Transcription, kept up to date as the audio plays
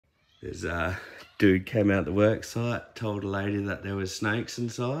There's a dude came out the work site, told a lady that there was snakes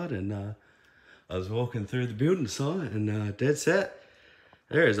inside, and I was walking through the building site and dead set,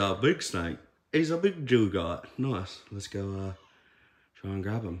 there is our big snake. He's a big Jew guy. Nice. Let's go try and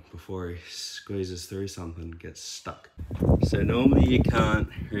grab him before he squeezes through something and gets stuck. So normally you can't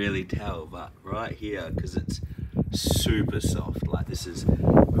really tell, but right here, because it's super soft, like this is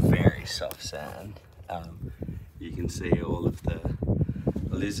very soft sand, you can see all of the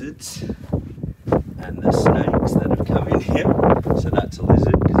lizards and the snakes that have come in here. So that's a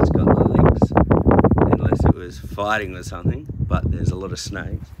lizard because it's got the legs, unless it was fighting or something, but there's a lot of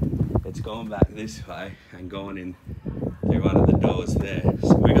snakes. It's gone back this way and gone in through one of the doors there.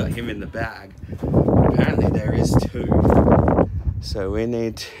 So we got him in the bag. Apparently there is two. So we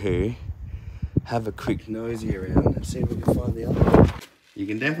need to have a quick nosy around and see if we can find the other one. You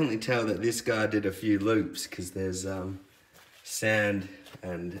can definitely tell that this guy did a few loops because there's sand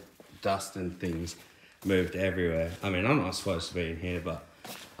and dust and things moved everywhere. I mean, I'm not supposed to be in here, but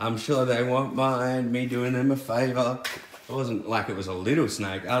I'm sure they won't mind me doing them a favour. It wasn't like it was a little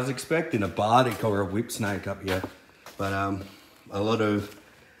snake. I was expecting a bardic or a whip snake up here, but a lot of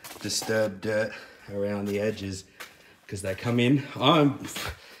disturbed dirt around the edges because they come in. I'm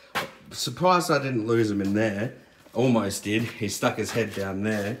surprised I didn't lose him in there. Almost did. He stuck his head down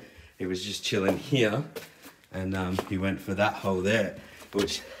there. He was just chilling here, and he went for that hole there,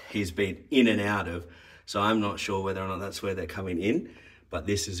 which he's been in and out of. So I'm not sure whether or not that's where they're coming in, but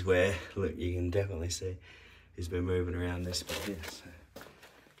this is where, look, you can definitely see he's been moving around this bit here. So,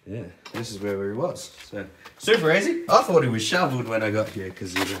 yeah, this is where he was. So super easy. I thought he was shoveled when I got here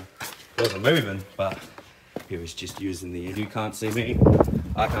because he wasn't moving, but he was just using the, you can't see me,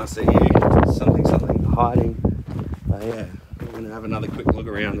 I can't see you, something hiding. But yeah, we're gonna have another quick look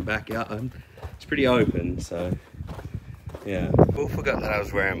around the backyard. It's pretty open, so yeah. Well, forgot that I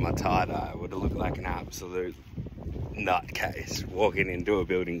was wearing my tie-dye. I would have looked like an absolute nutcase walking into a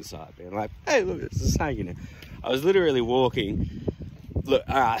building site being like, hey, look, there's a snake in here. I was literally walking. Look,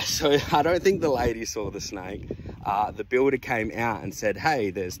 alright, so I don't think the lady saw the snake. The builder came out and said, hey,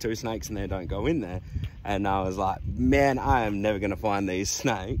 there's two snakes in there, don't go in there. And I was like, man, I am never gonna find these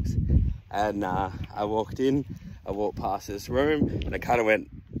snakes. And I walked in, I walked past this room, and I kind of went,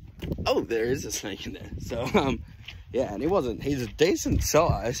 oh, there is a snake in there. So yeah, and he's a decent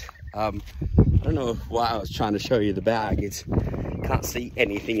size. I don't know why I was trying to show you the bag. Can't see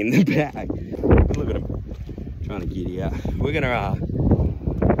anything in the bag. But look at him, trying to get you out. We're gonna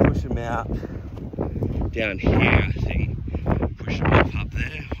push him out down here, I think. Push him off up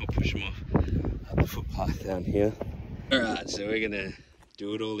there, or push him off up the footpath down here. All right, so we're gonna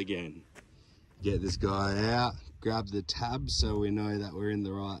do it all again. Get this guy out, grab the tab so we know that we're in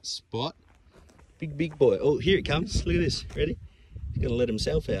the right spot. Big boy. Oh, here it comes. Look at this. Ready? He's gonna let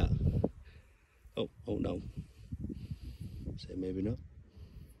himself out. Oh no. So maybe not.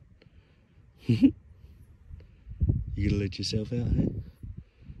 You gonna let yourself out, hey?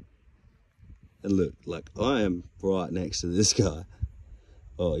 And look, like I am right next to this guy.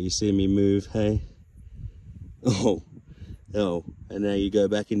 Oh, you see me move, hey? Oh, and now you go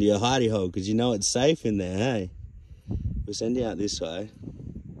back into your hidey hole because you know it's safe in there, hey? We'll send you out this way.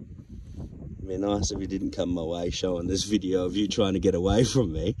 It'd be nice if you didn't come my way showing this video of you trying to get away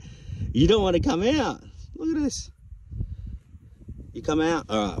from me. You don't want to come out. Look at this. You come out.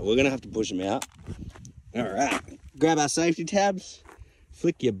 All right, we're going to have to push him out. All right. Grab our safety tabs.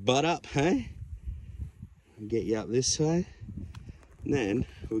 Flick your butt up, hey? And get you up this way. And then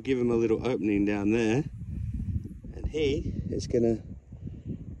we'll give him a little opening down there. And he is going to...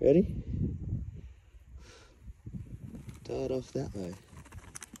 Ready? Dart off that way.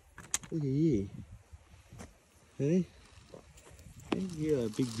 Look at you. Hey? You're a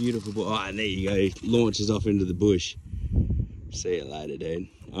big, beautiful boy. Oh, and there you go. He launches off into the bush. See you later, dude.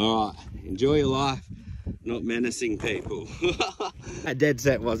 All right. Enjoy your life. Not menacing people. A dead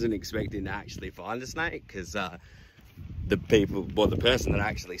set wasn't expecting to actually find a snake because the person that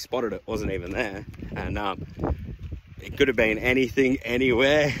actually spotted it wasn't even there. And it could have been anything,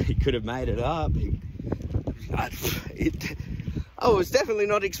 anywhere. He could have made it up. I was definitely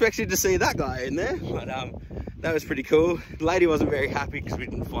not expecting to see that guy in there, but that was pretty cool. The lady wasn't very happy because we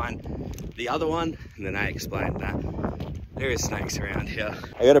didn't find the other one, and then I explained that there is snakes around here.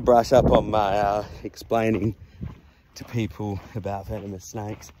 I got to brush up on my explaining to people about venomous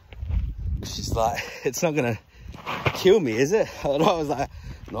snakes. It's just like, it's not gonna kill me, is it? And I was like,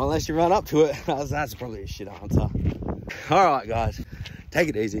 not unless you run up to it. I was, that's probably a shit answer. All right, guys, take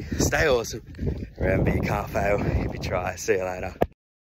it easy, stay awesome. Remember, you can't fail if you try. See you later.